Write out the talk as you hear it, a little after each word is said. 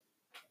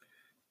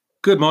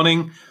Good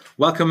morning.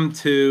 Welcome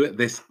to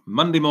this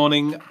Monday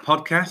morning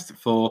podcast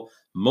for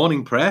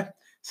morning prayer,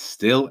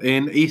 still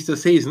in Easter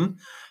season.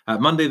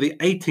 Monday, the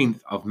 18th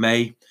of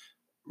May,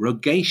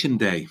 Rogation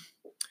Day.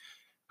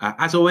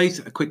 As always,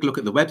 a quick look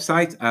at the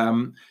website.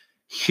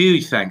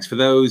 Huge thanks for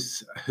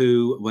those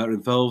who were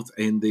involved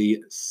in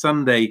the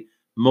Sunday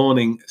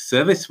morning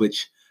service,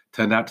 which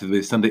turned out to be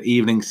the Sunday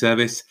evening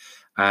service.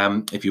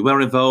 If you were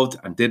involved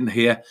and didn't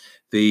hear,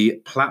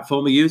 the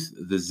platform we use,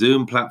 the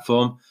Zoom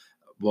platform,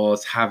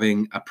 was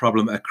having a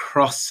problem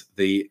across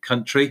the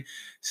country.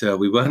 So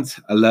we weren't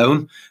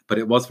alone, but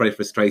it was very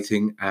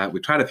frustrating. We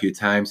tried a few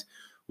times.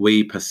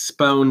 We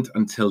postponed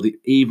until the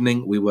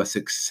evening. We were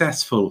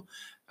successful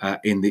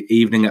in the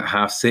evening at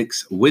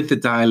 6:30 with the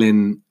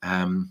dial-in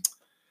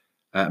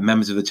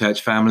members of the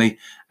church family.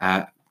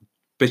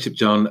 Bishop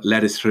John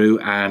led us through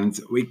and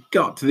we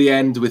got to the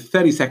end with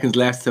 30 seconds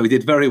left. So we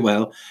did very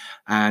well.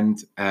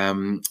 And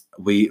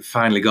we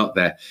finally got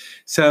there.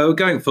 So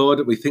going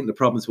forward, we think the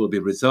problems will be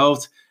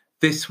resolved.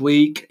 This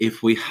week,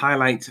 if we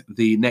highlight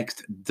the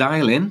next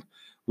dial-in,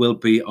 will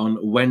be on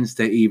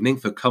Wednesday evening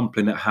for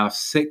Compline at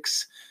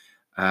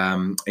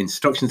 6:30.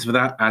 Instructions for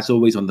that, as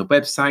always, on the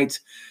website.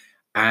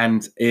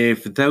 And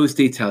if those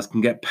details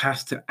can get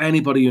passed to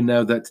anybody you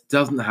know that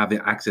doesn't have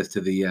access to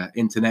the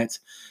internet,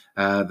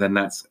 then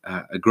that's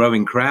a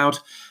growing crowd.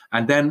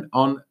 And then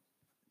on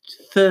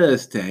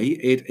Thursday,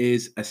 it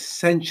is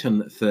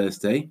Ascension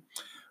Thursday,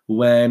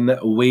 when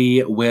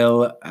we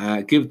will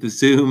give the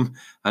Zoom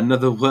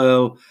another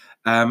whirl,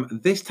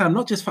 this time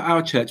not just for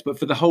our church, but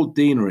for the whole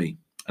deanery,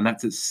 and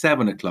that's at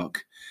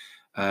 7:00.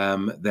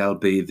 There'll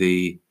be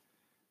the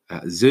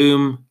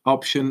Zoom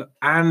option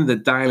and the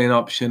dial-in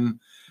option.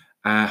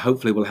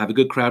 Hopefully we'll have a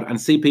good crowd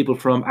and see people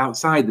from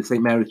outside the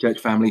St. Mary's Church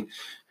family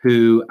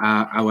who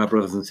are our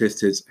brothers and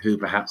sisters who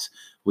perhaps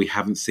we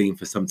haven't seen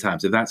for some time.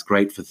 So that's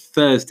great for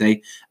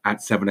Thursday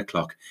at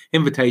 7:00.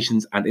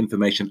 Invitations and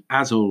information,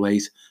 as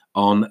always,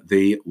 on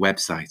the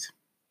website.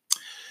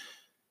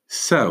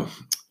 So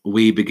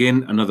we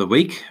begin another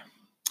week.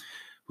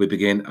 We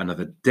begin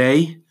another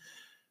day.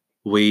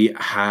 We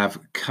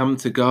have come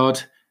to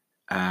God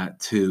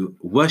to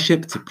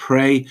worship, to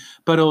pray,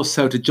 but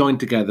also to join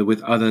together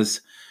with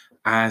others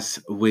as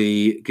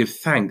we give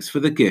thanks for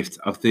the gift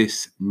of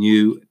this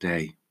new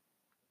day.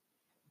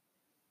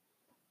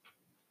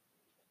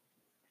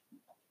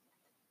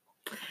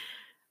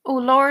 O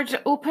Lord,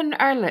 open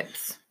our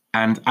lips,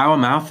 and our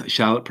mouth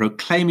shall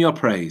proclaim your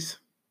praise.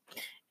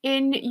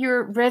 In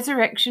your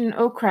resurrection,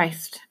 O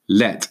Christ,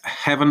 let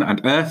heaven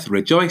and earth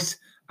rejoice.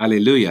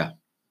 Alleluia.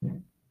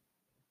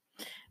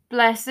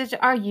 Blessed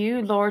are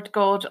you, Lord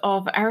God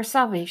of our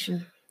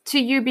salvation. To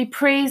you be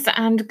praise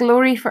and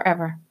glory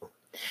forever.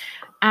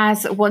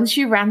 As once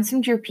you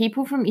ransomed your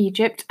people from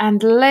Egypt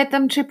and led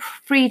them to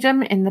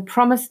freedom in the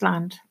promised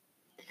land,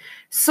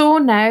 so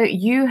now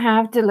you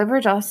have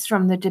delivered us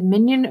from the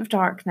dominion of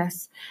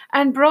darkness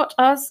and brought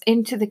us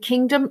into the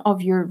kingdom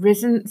of your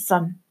risen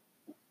Son.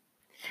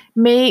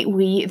 May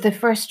we, the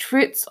first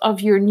fruits of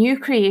your new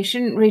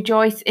creation,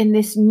 rejoice in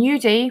this new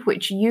day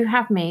which you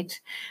have made,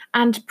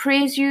 and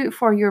praise you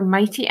for your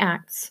mighty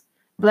acts.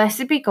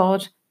 Blessed be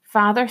God,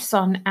 Father,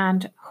 Son,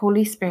 and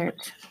Holy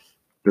Spirit.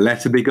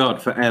 Blessed be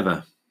God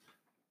forever.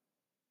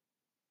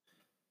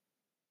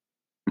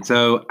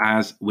 So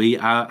as we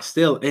are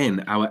still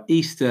in our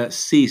Easter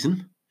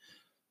season,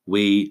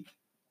 we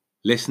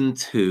listen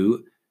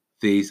to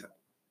these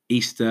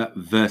Easter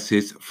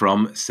verses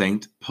from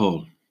St.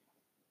 Paul.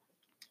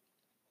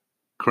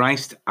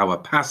 Christ, our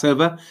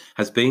Passover,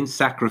 has been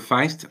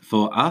sacrificed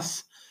for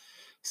us,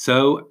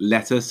 so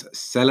let us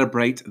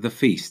celebrate the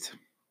feast,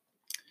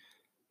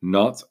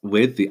 not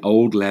with the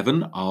old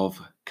leaven of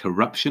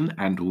corruption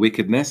and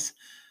wickedness,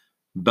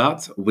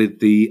 but with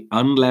the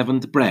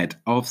unleavened bread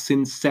of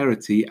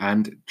sincerity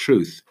and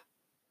truth.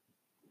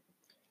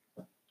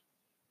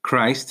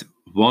 Christ,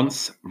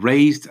 once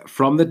raised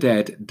from the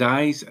dead,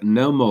 dies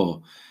no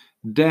more.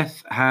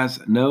 Death has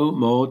no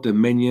more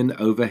dominion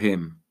over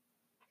him.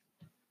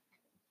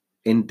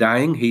 In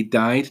dying, he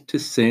died to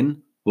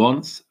sin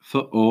once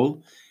for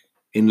all.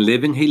 In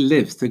living, he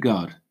lives to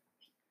God.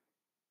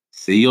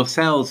 See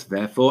yourselves,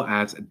 therefore,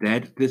 as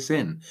dead to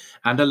sin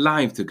and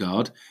alive to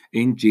God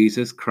in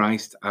Jesus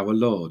Christ our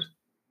Lord.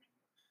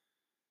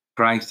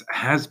 Christ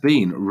has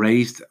been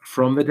raised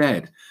from the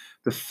dead,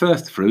 the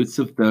first fruits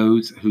of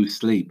those who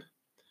sleep.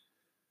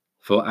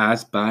 For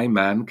as by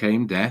man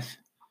came death,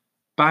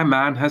 by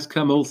man has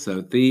come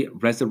also the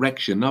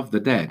resurrection of the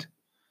dead.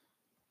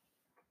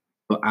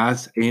 For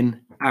as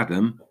in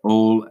Adam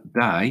all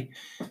die,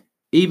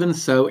 even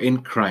so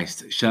in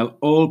Christ shall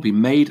all be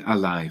made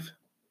alive.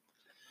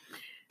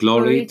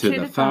 Glory to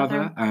the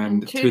Father,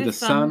 and to the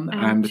Son,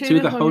 and to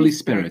the Holy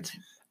Spirit,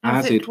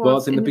 as it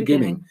was in the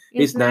beginning,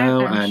 is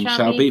now, and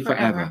shall be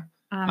forever.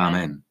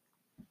 Amen.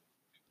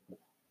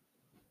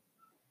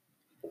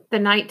 The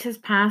night has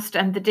passed,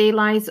 and the day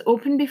lies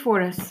open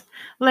before us.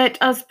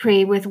 Let us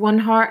pray with one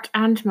heart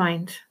and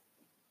mind.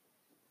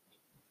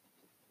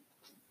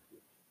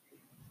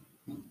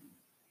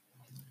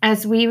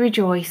 As we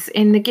rejoice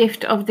in the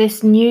gift of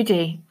this new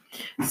day,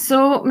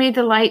 So may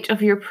the light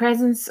of your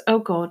presence, O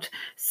God,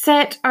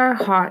 set our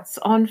hearts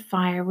on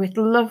fire with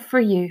love for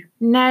you,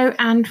 now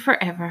and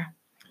forever.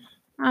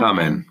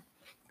 Amen.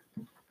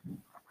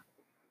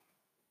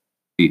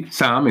 The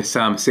psalm is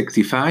Psalm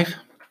 65.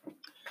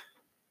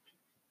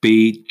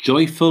 Be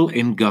joyful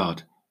in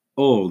God,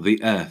 all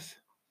the earth.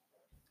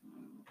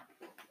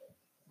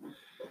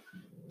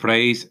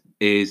 Praise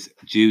is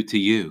due to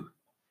you,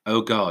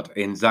 O God,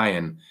 in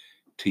Zion.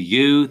 To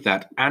you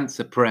that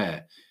answer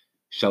prayer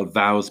shall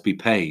vows be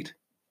paid.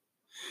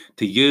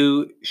 To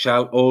you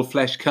shall all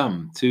flesh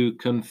come to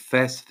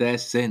confess their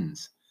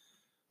sins.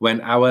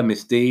 When our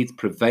misdeeds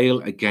prevail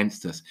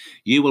against us,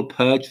 you will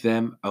purge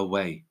them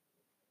away.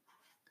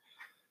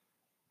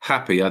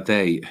 Happy are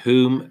they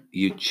whom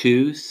you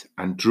choose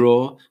and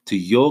draw to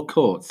your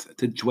courts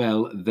to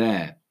dwell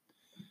there.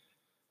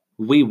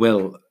 We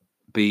will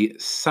be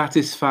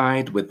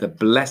satisfied with the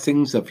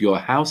blessings of your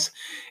house,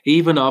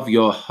 even of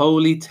your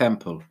holy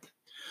temple.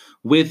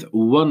 With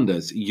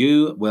wonders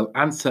you will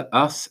answer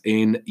us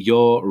in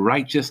your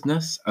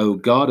righteousness, O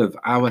God of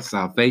our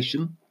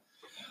salvation,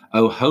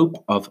 O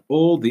hope of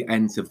all the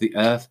ends of the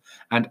earth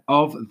and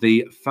of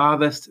the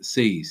farthest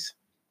seas.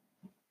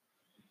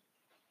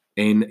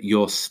 In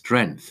your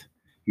strength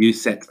you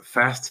set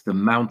fast the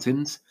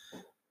mountains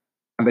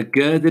and are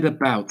girded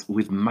about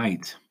with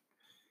might.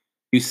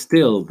 You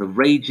still the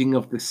raging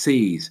of the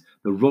seas,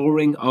 the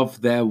roaring of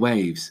their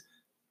waves,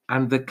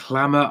 and the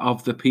clamour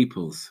of the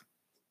peoples.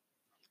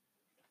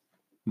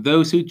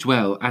 Those who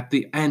dwell at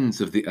the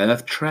ends of the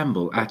earth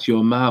tremble at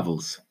your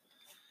marvels.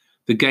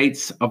 The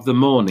gates of the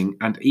morning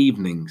and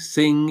evening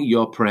sing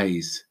your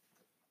praise.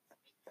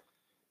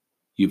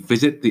 You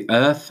visit the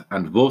earth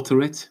and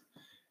water it.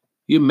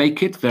 You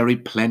make it very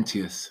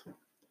plenteous.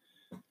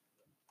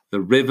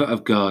 The river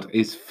of God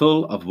is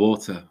full of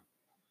water.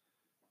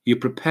 You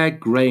prepare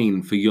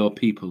grain for your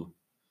people,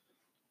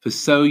 for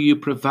so you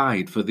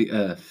provide for the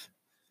earth.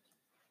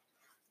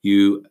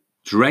 You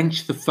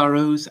drench the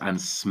furrows and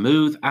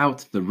smooth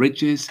out the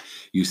ridges.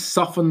 You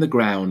soften the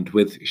ground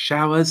with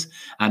showers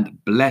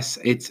and bless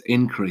its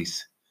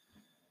increase.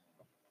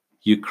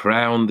 You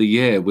crown the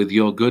year with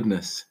your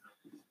goodness,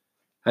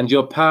 and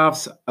your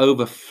paths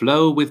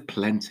overflow with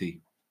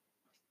plenty.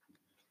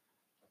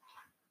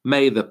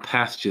 May the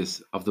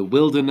pastures of the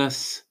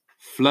wilderness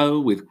flow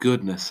with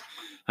goodness,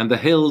 and the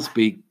hills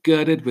be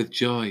girded with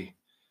joy.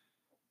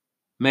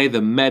 May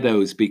the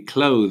meadows be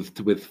clothed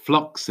with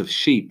flocks of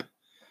sheep,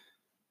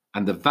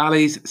 and the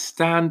valleys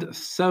stand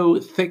so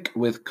thick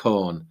with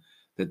corn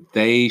that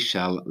they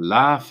shall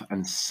laugh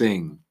and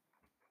sing.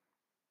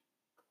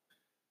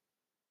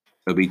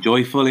 So be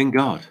joyful in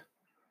God,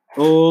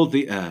 all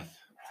the earth.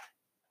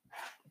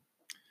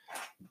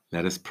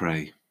 Let us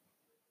pray.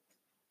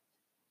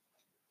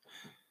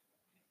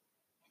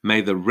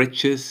 May the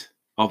riches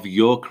of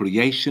your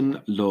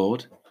creation,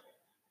 Lord,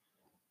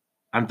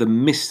 and the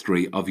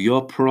mystery of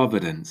your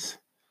providence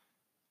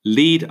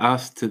lead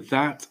us to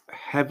that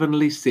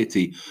heavenly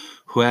city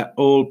where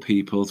all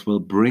peoples will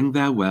bring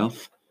their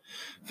wealth,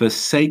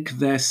 forsake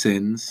their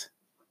sins,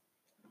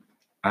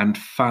 and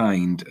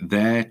find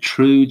their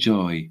true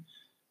joy.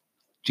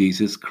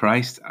 Jesus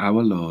Christ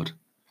our Lord.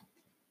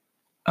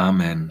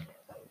 Amen.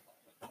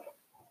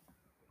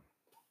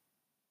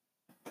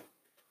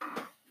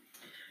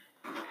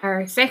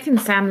 Our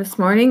second psalm this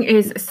morning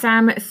is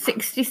Psalm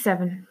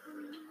 67.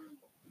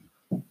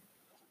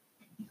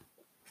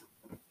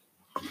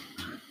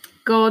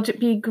 God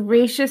be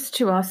gracious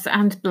to us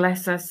and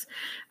bless us,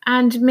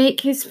 and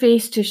make his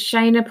face to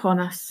shine upon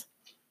us,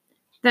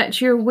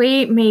 that your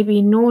way may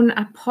be known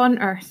upon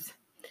earth,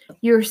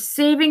 your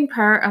saving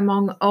power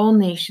among all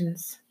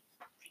nations.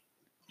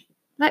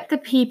 Let the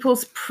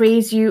peoples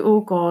praise you,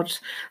 O God.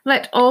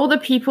 Let all the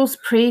peoples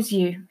praise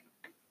you.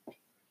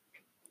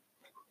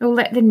 O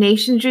let the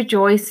nations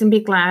rejoice and be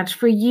glad,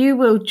 for you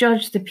will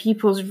judge the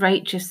peoples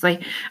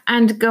righteously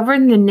and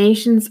govern the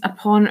nations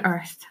upon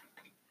earth.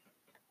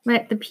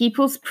 Let the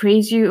peoples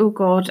praise you, O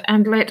God,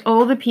 and let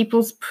all the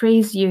peoples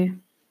praise you.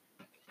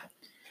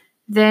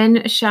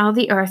 Then shall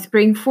the earth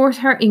bring forth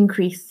her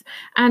increase,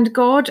 and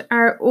God,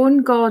 our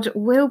own God,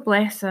 will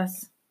bless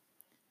us.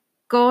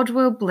 God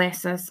will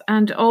bless us,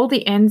 and all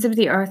the ends of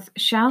the earth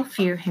shall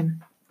fear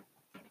him.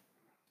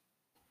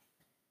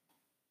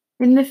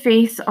 In the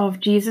face of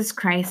Jesus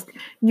Christ,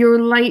 your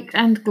light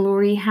and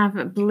glory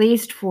have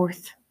blazed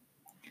forth,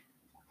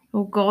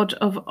 O God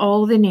of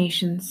all the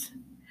nations.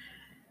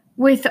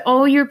 With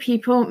all your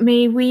people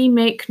may we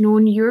make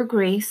known your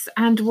grace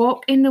and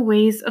walk in the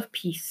ways of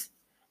peace,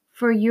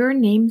 for your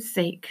name's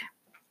sake.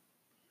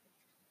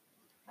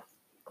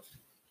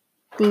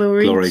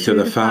 Glory to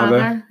the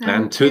Father,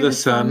 and to the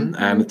Son,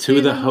 and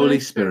to the Holy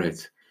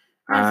Spirit,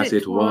 as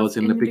it was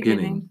in the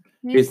beginning,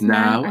 is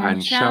now,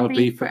 and shall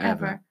be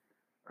forever.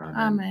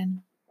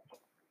 Amen.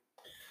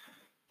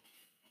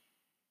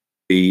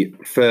 The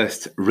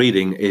first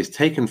reading is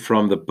taken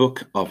from the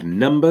book of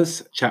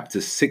Numbers, chapter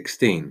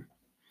 16.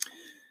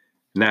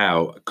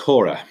 Now,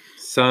 Korah,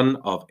 son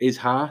of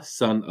Izhar,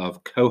 son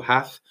of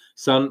Kohath,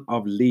 son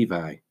of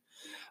Levi,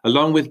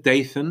 along with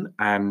Dathan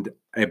and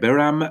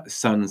Abiram,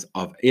 sons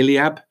of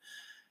Eliab,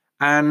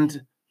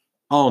 and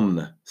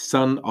On,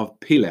 son of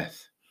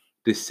Peleth,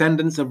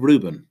 descendants of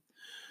Reuben,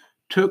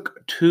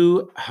 took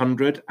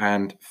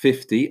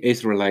 250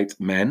 Israelite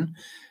men,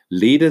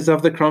 leaders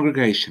of the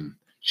congregation,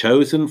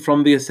 chosen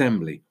from the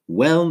assembly,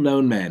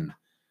 well-known men,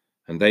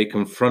 and they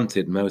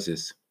confronted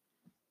Moses.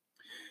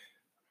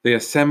 They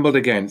assembled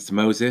against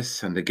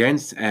Moses and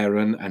against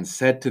Aaron and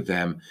said to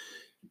them,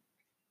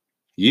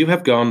 "You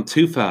have gone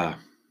too far.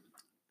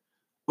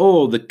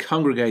 All the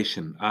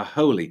congregation are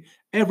holy,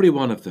 every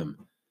one of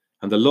them,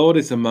 and the Lord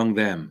is among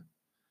them.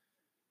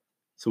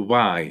 So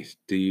why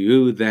do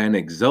you then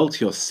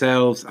exalt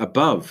yourselves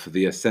above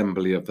the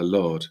assembly of the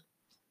Lord?"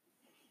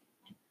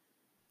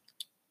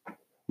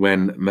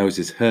 When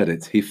Moses heard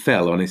it, he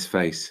fell on his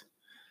face.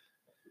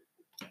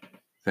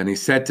 Then he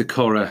said to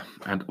Korah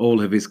and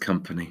all of his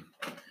company,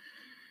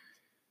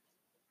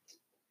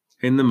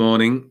 "In the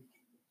morning,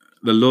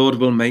 the Lord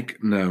will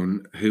make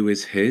known who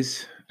is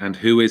his and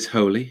who is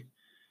holy,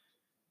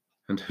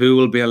 and who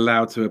will be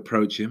allowed to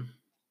approach him.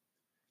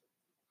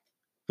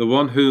 The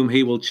one whom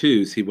he will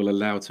choose, he will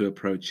allow to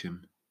approach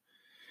him.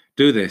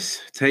 Do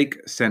this,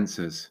 take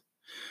censers,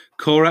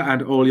 Korah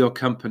and all your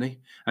company,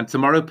 and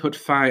tomorrow put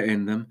fire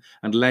in them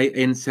and lay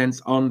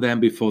incense on them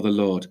before the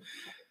Lord.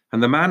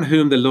 And the man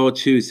whom the Lord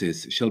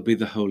chooses shall be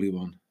the Holy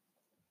One.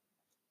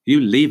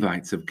 You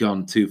Levites have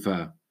gone too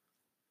far."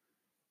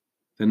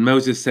 Then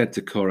Moses said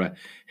to Korah,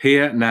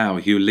 "Hear now,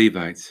 you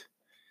Levites,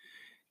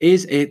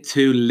 is it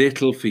too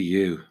little for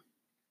you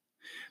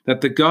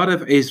that the God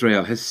of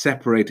Israel has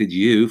separated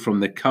you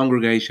from the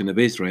congregation of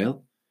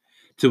Israel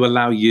to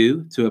allow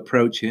you to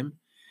approach him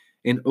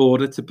in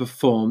order to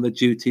perform the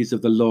duties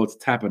of the Lord's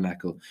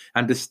tabernacle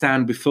and to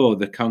stand before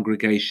the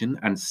congregation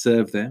and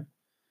serve them?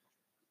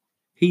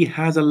 He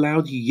has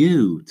allowed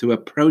you to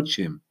approach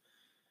him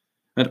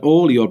and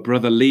all your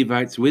brother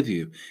Levites with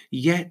you,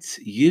 yet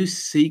you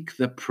seek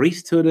the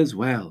priesthood as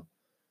well.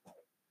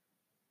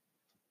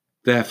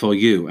 Therefore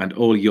you and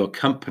all your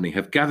company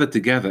have gathered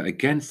together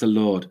against the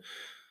Lord.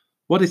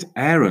 What is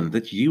Aaron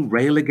that you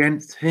rail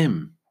against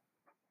him?"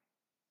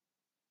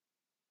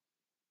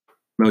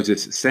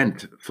 Moses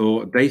sent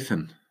for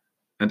Dathan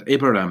and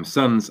Abiram,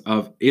 sons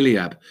of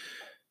Eliab,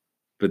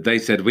 but they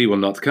said, "We will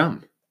not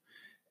come.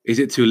 Is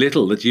it too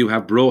little that you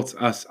have brought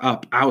us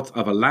up out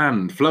of a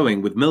land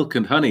flowing with milk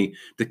and honey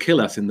to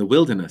kill us in the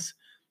wilderness,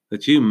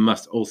 that you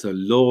must also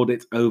lord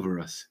it over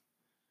us?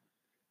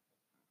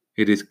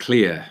 It is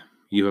clear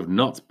you have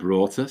not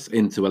brought us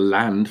into a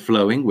land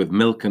flowing with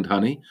milk and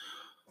honey,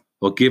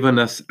 or given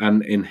us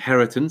an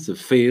inheritance of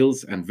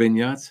fields and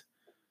vineyards.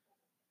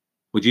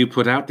 Would you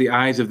put out the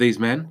eyes of these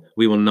men?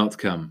 We will not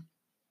come."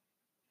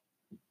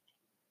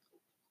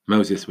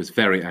 Moses was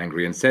very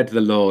angry and said to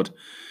the Lord,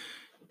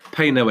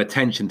 "Pay no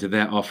attention to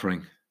their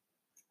offering.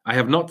 I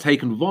have not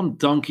taken one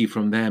donkey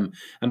from them,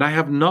 and I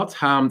have not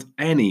harmed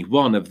any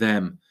one of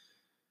them."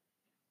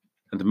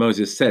 And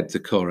Moses said to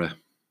Korah,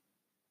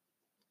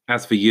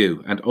 "As for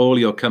you and all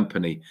your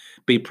company,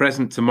 be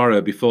present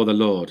tomorrow before the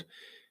Lord,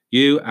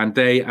 you and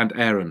they and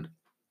Aaron.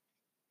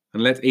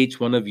 And let each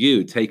one of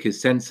you take his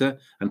censer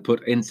and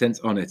put incense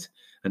on it,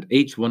 and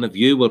each one of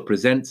you will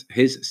present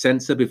his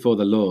censer before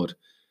the Lord.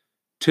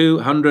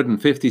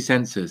 250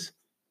 censers.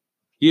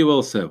 You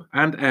also,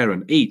 and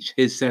Aaron, each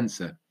his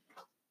censer."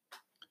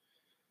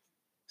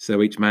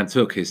 So each man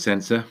took his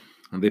censer,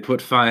 and they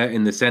put fire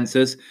in the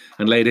censers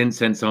and laid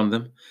incense on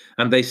them,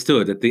 and they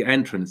stood at the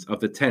entrance of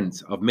the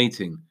tent of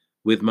meeting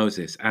with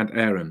Moses and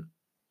Aaron.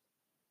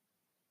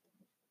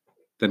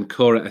 Then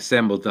Korah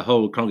assembled the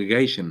whole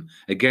congregation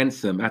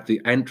against them at the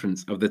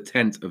entrance of the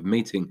tent of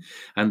meeting,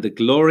 and the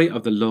glory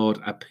of the Lord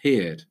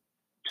appeared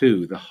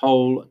to the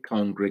whole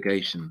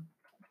congregation.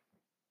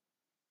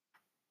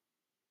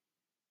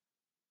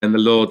 And the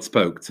Lord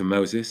spoke to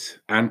Moses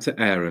and to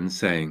Aaron,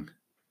 saying,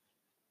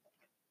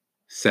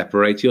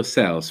 "Separate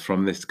yourselves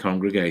from this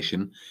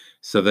congregation,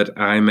 so that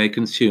I may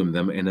consume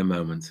them in a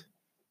moment."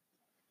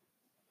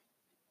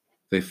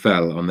 They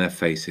fell on their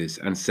faces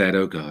and said,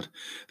 "O God,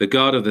 the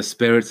God of the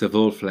spirits of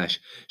all flesh,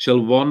 shall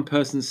one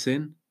person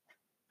sin,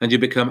 and you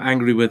become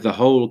angry with the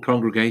whole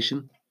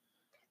congregation?"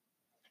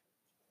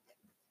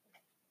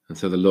 And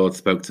so the Lord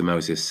spoke to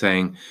Moses,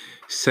 saying,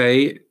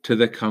 "Say to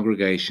the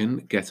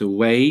congregation, get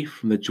away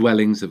from the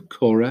dwellings of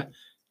Korah,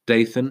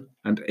 Dathan,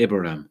 and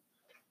Abiram."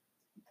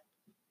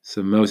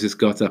 So Moses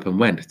got up and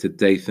went to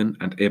Dathan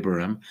and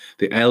Abiram.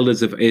 The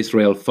elders of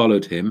Israel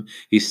followed him.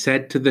 He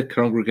said to the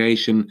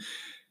congregation,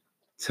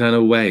 "Turn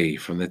away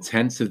from the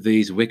tents of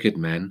these wicked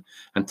men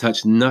and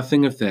touch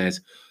nothing of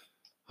theirs,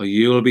 or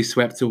you will be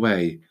swept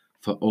away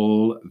for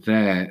all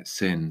their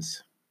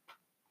sins."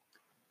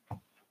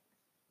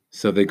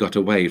 So they got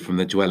away from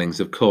the dwellings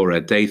of Korah,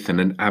 Dathan,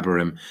 and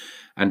Abiram.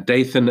 And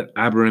Dathan and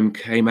Abiram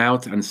came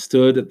out and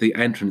stood at the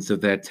entrance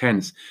of their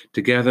tents,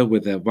 together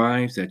with their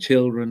wives, their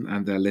children,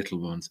 and their little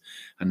ones.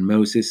 And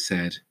Moses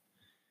said,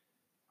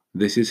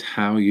 "This is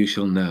how you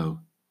shall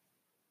know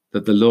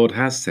that the Lord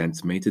has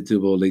sent me to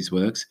do all these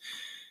works.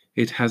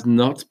 It has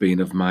not been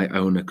of my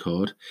own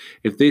accord.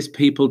 If these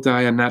people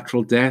die a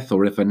natural death,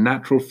 or if a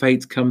natural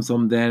fate comes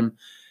on them,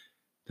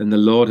 then the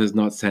Lord has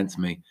not sent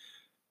me.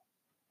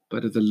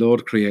 But if the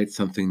Lord creates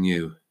something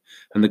new,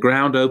 and the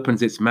ground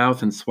opens its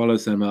mouth and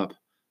swallows them up,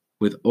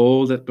 with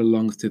all that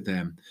belongs to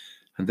them,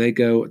 and they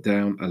go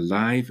down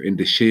alive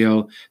into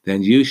Sheol,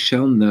 then you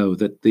shall know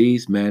that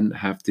these men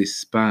have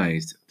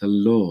despised the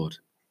Lord.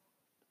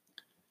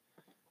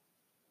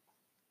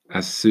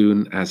 As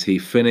soon as he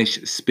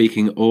finished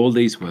speaking all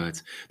these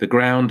words, the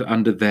ground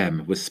under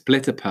them was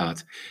split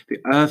apart. The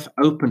earth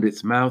opened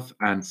its mouth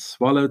and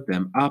swallowed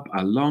them up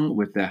along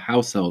with their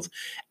households,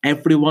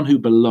 everyone who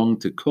belonged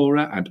to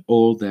Korah and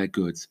all their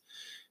goods.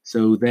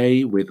 So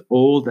they, with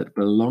all that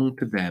belonged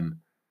to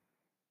them,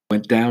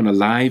 went down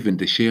alive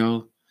into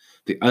Sheol.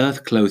 The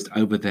earth closed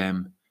over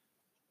them,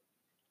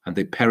 and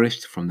they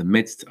perished from the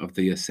midst of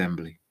the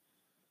assembly.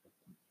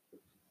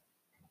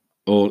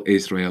 All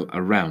Israel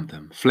around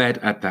them fled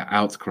at their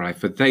outcry,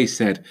 for they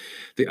said,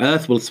 "The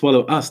earth will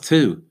swallow us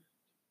too."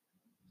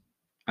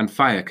 And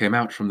fire came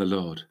out from the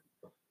Lord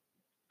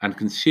and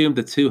consumed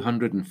the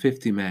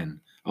 250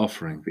 men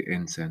offering the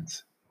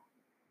incense.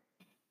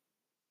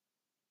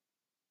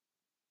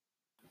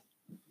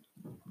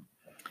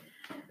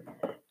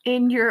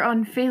 In your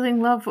unfailing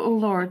love, O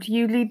Lord,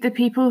 you lead the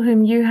people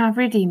whom you have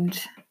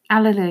redeemed.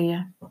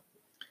 Alleluia.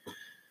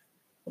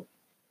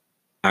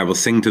 I will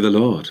sing to the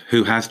Lord,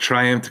 who has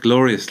triumphed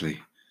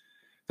gloriously.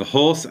 The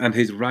horse and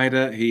his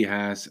rider he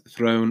has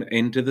thrown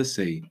into the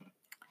sea.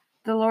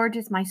 The Lord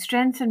is my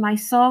strength and my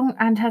song,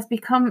 and has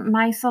become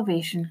my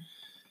salvation.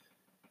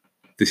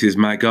 This is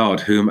my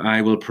God, whom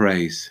I will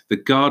praise, the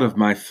God of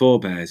my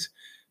forebears,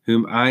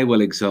 whom I will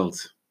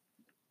exalt.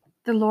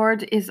 The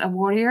Lord is a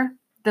warrior.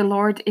 The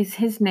Lord is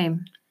his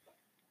name.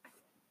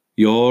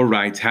 Your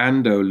right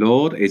hand, O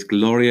Lord, is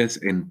glorious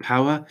in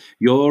power.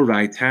 Your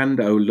right hand,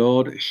 O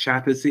Lord,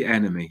 shatters the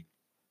enemy.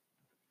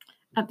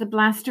 At the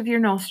blast of your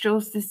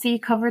nostrils, the sea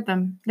covered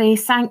them. They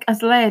sank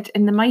as lead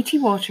in the mighty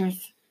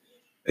waters.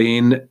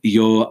 In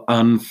your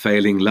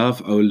unfailing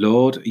love, O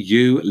Lord,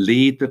 you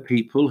lead the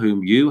people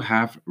whom you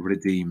have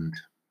redeemed.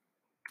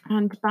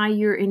 And by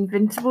your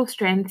invincible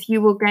strength, you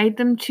will guide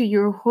them to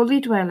your holy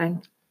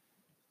dwelling.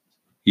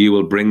 You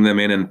will bring them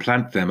in and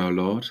plant them, O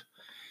Lord,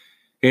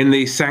 in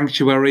the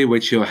sanctuary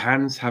which your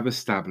hands have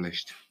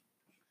established.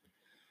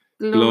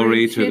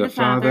 Glory to the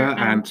Father,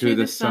 and to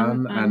the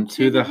Son, and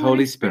to the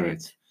Holy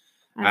Spirit,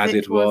 as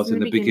it was in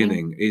the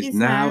beginning, is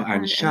now,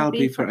 and shall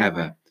be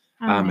forever.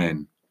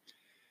 Amen.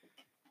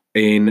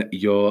 In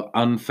your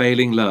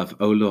unfailing love,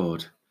 O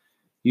Lord,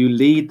 you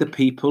lead the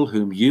people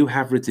whom you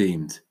have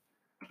redeemed.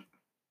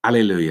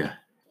 Alleluia.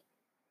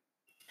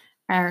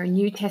 Our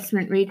New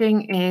Testament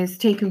reading is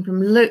taken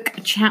from Luke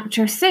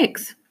chapter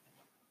 6.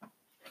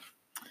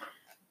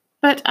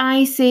 But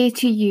I say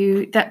to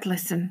you that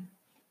listen,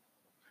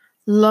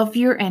 love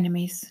your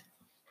enemies,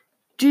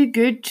 do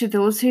good to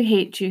those who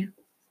hate you,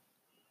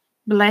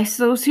 bless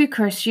those who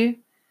curse you,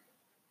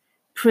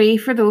 pray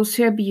for those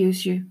who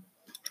abuse you.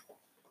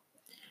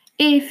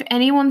 If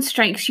anyone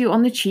strikes you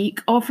on the cheek,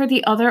 offer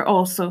the other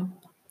also.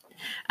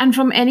 And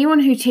from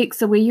anyone who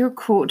takes away your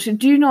coat,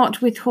 do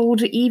not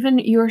withhold even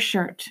your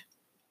shirt.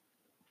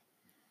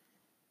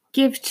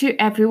 Give to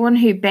everyone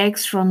who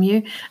begs from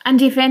you, and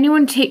if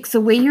anyone takes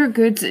away your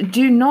goods,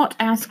 do not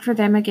ask for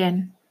them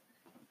again.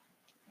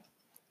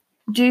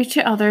 Do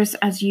to others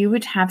as you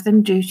would have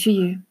them do to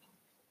you.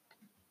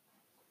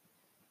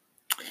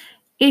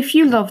 If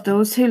you love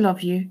those who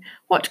love you,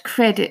 what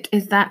credit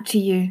is that to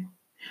you?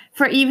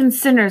 For even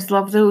sinners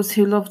love those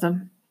who love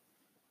them.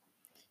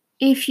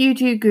 If you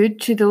do good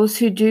to those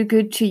who do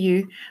good to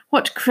you,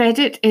 what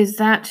credit is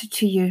that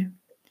to you?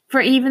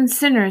 For even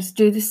sinners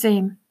do the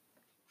same.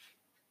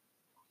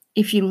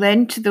 If you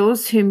lend to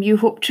those whom you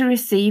hope to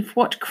receive,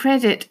 what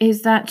credit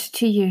is that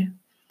to you?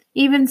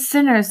 Even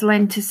sinners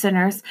lend to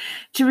sinners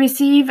to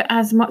receive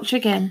as much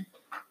again.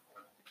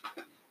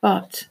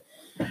 But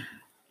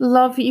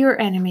love your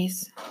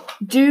enemies,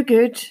 do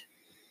good,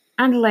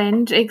 and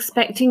lend,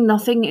 expecting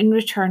nothing in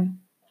return.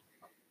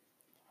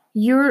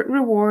 Your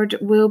reward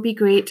will be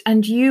great,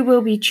 and you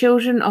will be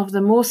children of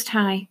the Most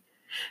High,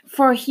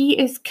 for he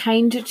is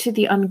kind to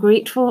the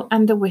ungrateful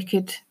and the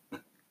wicked.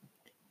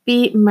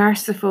 Be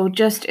merciful,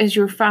 just as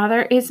your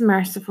Father is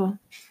merciful.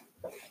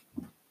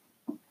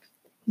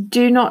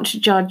 Do not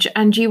judge,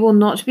 and you will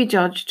not be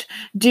judged.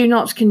 Do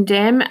not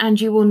condemn, and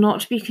you will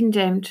not be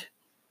condemned.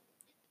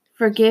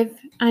 Forgive,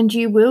 and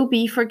you will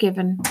be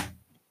forgiven.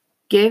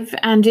 Give,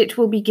 and it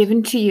will be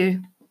given to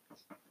you.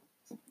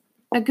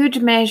 A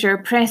good measure,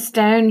 pressed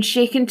down,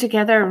 shaken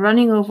together,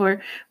 running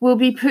over, will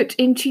be put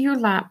into your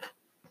lap.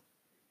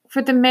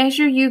 For the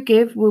measure you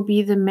give will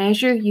be the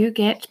measure you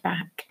get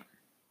back.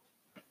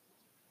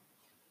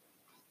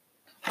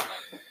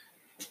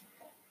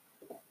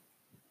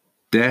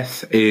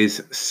 Death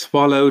is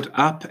swallowed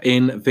up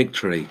in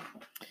victory.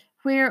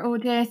 Where, O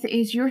death,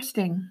 is your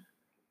sting?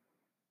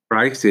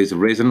 Christ is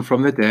risen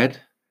from the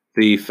dead,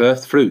 the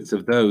first fruits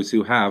of those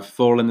who have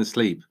fallen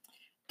asleep.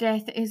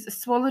 Death is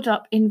swallowed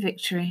up in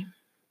victory.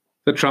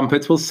 The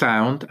trumpet will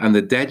sound, and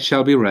the dead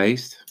shall be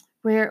raised.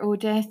 Where, O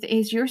death,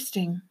 is your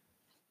sting?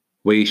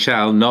 We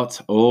shall not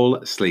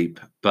all sleep,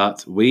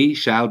 but we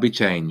shall be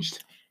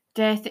changed.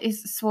 Death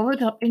is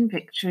swallowed up in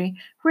victory.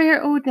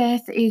 Where, O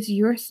death, is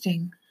your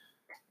sting?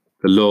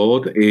 The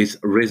Lord is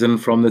risen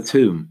from the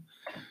tomb,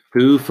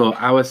 who for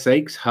our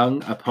sakes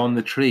hung upon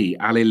the tree.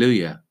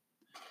 Alleluia.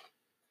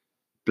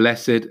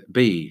 Blessed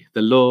be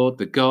the Lord,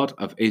 the God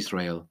of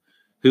Israel,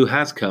 who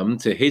has come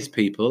to his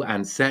people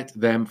and set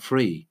them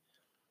free.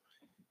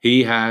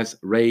 He has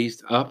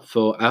raised up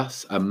for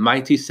us a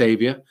mighty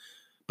Saviour,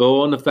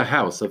 born of the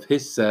house of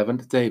his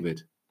servant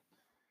David.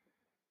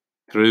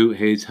 Through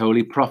his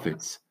holy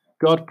prophets,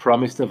 God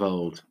promised of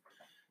old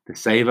to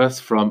save us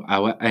from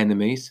our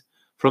enemies,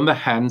 from the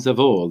hands of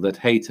all that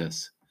hate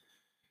us,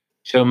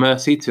 show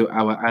mercy to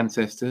our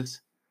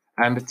ancestors,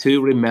 and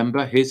to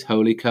remember his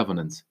holy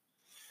covenant.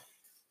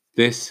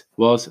 This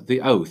was the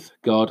oath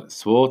God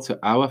swore to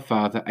our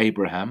father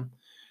Abraham,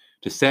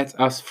 to set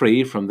us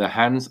free from the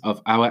hands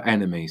of our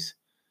enemies,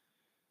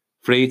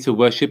 free to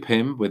worship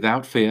him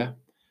without fear,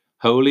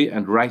 holy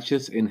and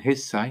righteous in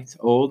his sight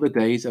all the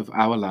days of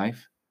our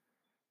life.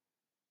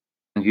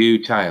 And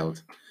you,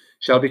 child,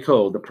 shall be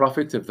called the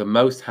prophet of the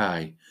Most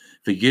High,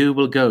 for you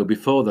will go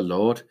before the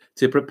Lord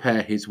to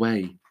prepare his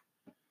way,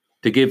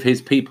 to give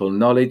his people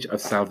knowledge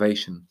of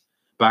salvation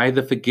by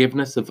the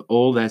forgiveness of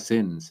all their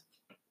sins.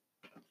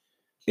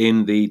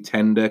 In the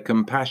tender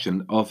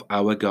compassion of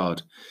our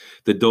God,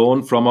 the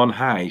dawn from on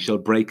high shall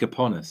break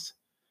upon us,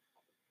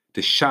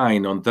 to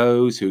shine on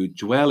those who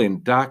dwell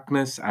in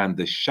darkness and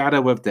the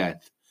shadow of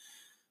death,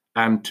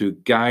 and to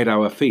guide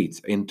our feet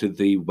into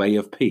the way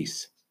of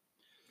peace.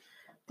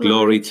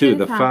 Glory to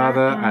the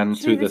Father, and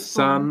to the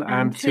Son,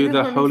 and to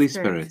the Holy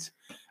Spirit,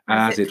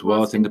 as it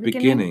was in the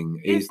beginning,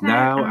 is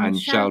now, and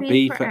shall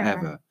be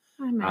forever.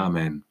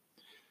 Amen.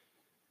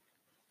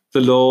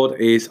 The Lord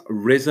is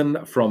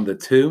risen from the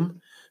tomb,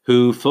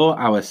 who for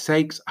our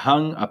sakes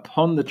hung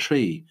upon the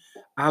tree.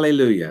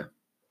 Alleluia.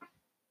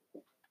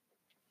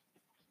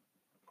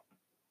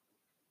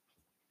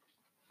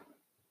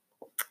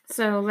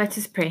 So let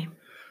us pray.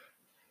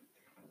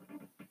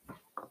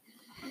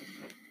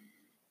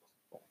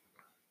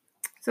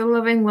 So,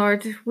 loving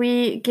Lord,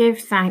 we give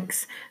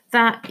thanks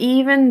that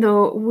even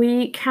though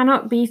we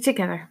cannot be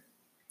together,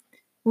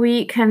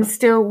 we can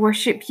still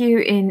worship you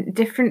in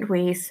different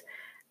ways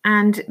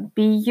and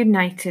be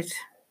united.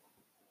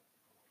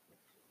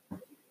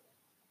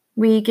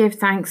 We give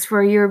thanks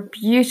for your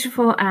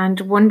beautiful and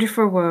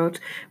wonderful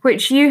world,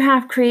 which you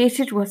have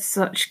created with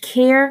such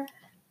care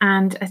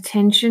and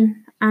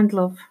attention and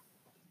love.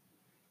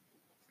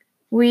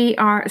 We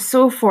are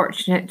so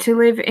fortunate to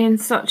live in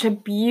such a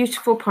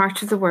beautiful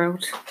part of the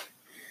world.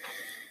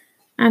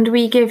 And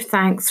we give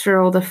thanks for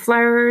all the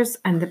flowers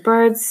and the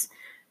birds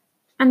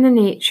and the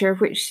nature,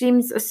 which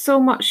seems so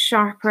much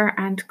sharper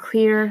and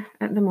clearer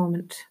at the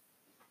moment.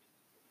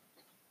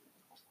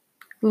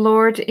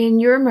 Lord, in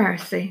your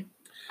mercy,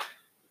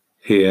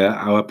 hear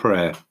our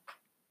prayer.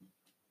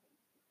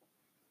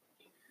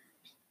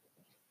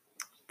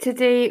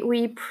 Today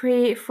we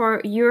pray for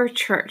your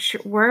church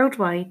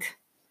worldwide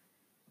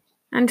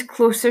and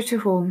closer to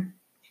home.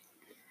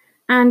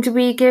 And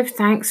we give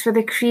thanks for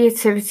the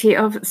creativity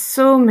of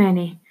so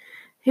many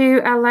who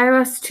allow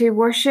us to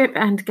worship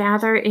and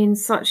gather in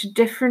such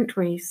different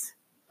ways.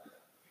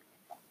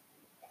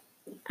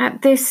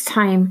 At this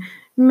time,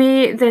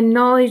 may the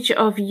knowledge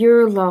of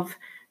your love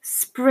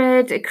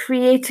spread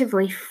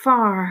creatively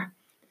far,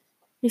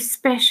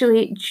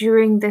 especially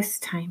during this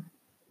time.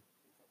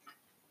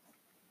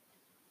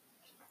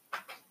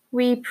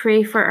 We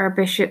pray for our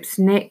bishops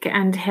Nick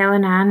and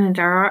Helen Ann and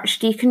our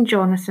Archdeacon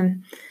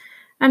Jonathan,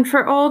 and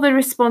for all the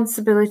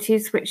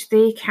responsibilities which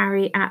they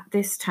carry at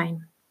this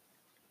time.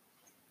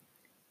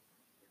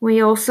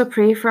 We also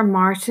pray for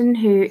Martin,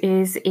 who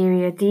is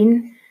Area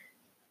Dean,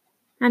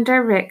 and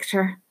our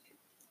Rector,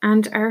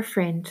 and our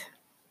friend.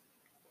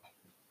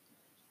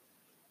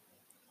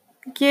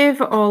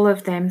 Give all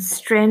of them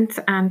strength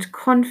and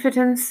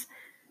confidence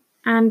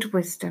and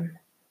wisdom.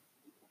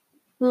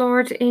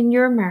 Lord, in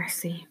your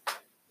mercy,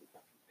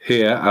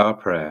 hear our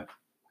prayer.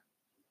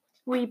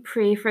 We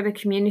pray for the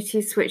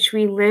communities which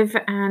we live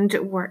and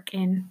work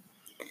in.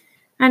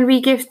 And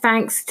we give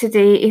thanks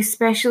today,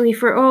 especially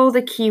for all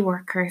the key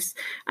workers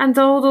and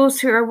all those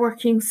who are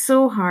working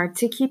so hard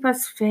to keep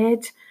us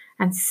fed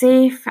and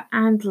safe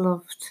and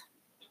loved.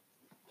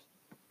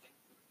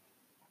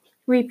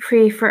 We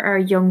pray for our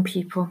young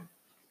people.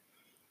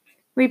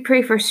 We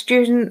pray for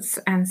students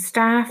and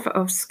staff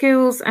of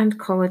schools and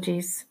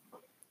colleges.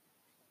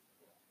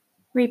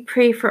 We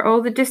pray for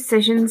all the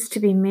decisions to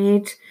be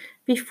made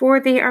before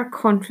they are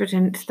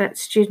confident that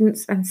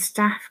students and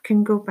staff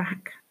can go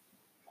back.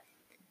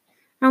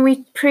 And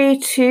we pray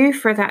too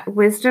for that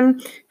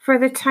wisdom for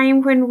the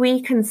time when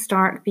we can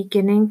start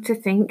beginning to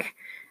think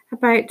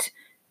about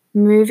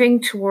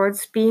moving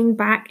towards being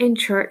back in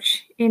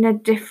church in a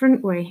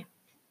different way.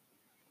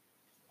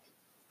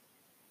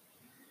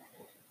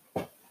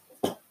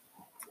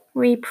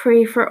 We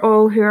pray for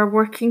all who are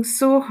working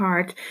so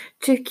hard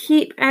to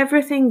keep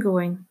everything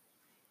going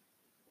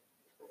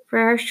for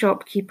our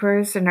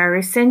shopkeepers and our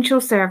essential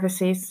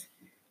services,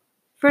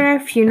 for our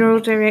funeral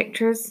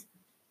directors,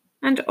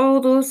 and all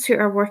those who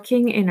are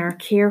working in our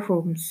care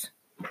homes.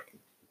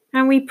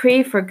 And we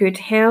pray for good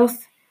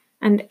health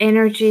and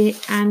energy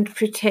and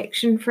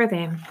protection for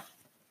them.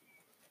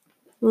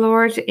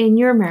 Lord, in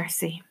your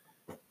mercy.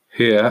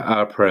 Hear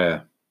our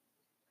prayer.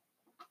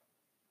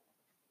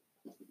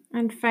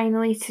 And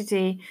finally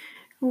today,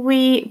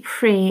 we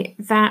pray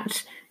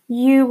that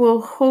you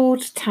will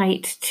hold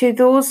tight to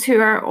those who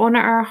are on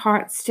our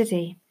hearts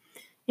today,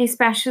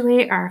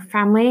 especially our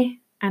family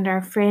and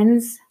our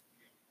friends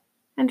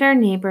and our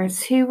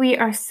neighbours who we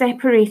are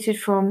separated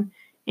from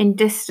in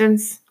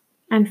distance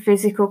and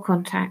physical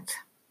contact.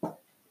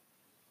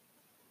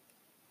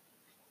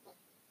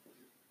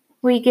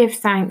 We give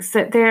thanks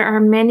that there are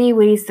many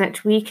ways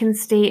that we can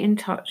stay in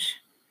touch.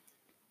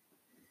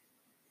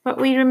 But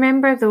we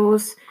remember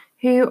those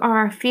who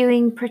are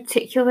feeling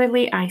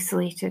particularly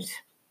isolated.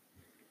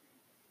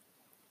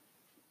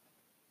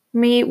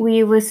 May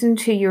we listen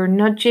to your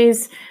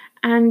nudges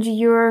and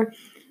your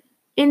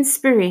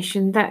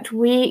inspiration that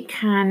we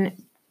can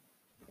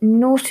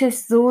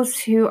notice those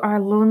who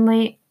are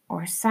lonely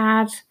or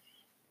sad,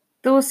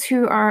 those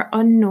who are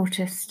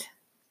unnoticed.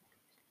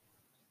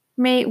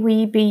 May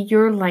we be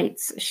your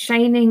lights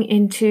shining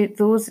into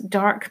those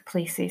dark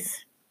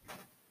places.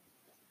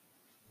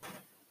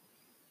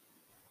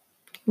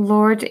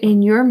 Lord,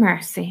 in your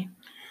mercy.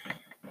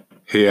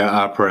 Hear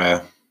our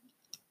prayer.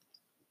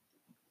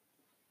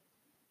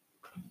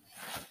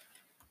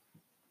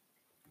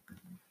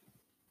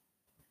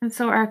 And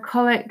so our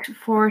collect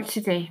for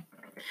today.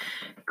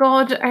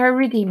 God, our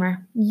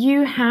Redeemer,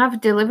 you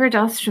have delivered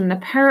us from the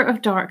power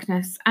of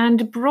darkness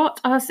and brought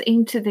us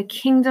into the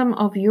kingdom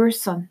of your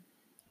Son.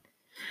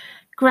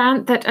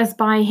 Grant that as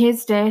by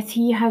his death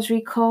he has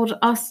recalled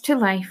us to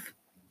life,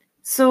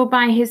 so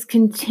by his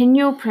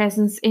continual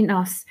presence in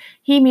us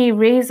he may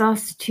raise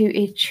us to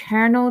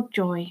eternal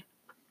joy.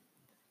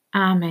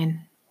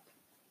 Amen.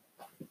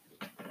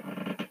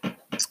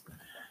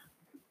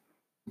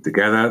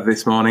 Together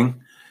this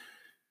morning,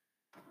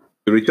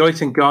 we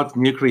rejoice in God's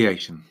new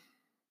creation.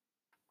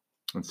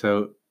 And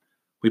so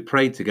we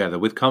pray together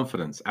with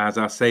confidence as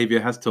our Saviour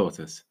has taught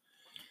us.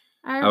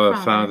 Our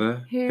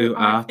Father, who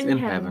art in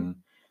heaven,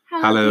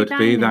 hallowed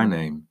be thy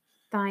name.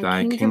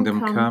 Thy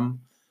kingdom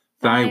come,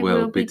 thy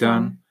will be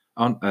done,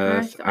 on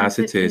earth as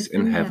it is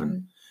in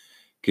heaven.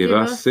 Give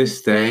us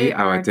this day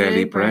our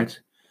daily bread,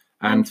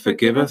 and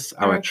forgive us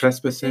our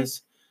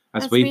trespasses,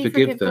 as we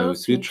forgive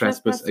those who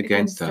trespass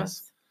against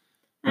us.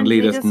 And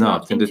lead us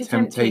not into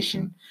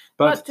temptation,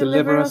 but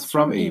deliver us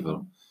from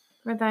evil.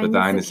 For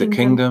thine is the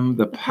kingdom,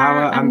 the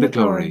power, and the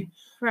glory,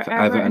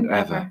 forever and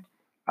ever.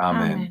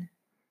 Amen.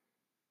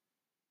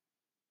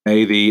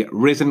 May the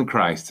risen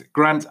Christ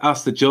grant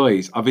us the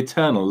joys of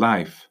eternal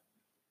life.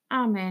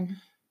 Amen.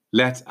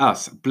 Let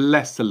us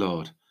bless the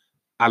Lord.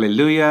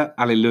 Alleluia,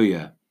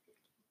 alleluia.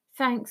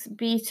 Thanks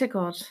be to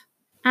God.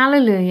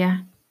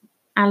 Alleluia,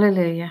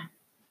 alleluia.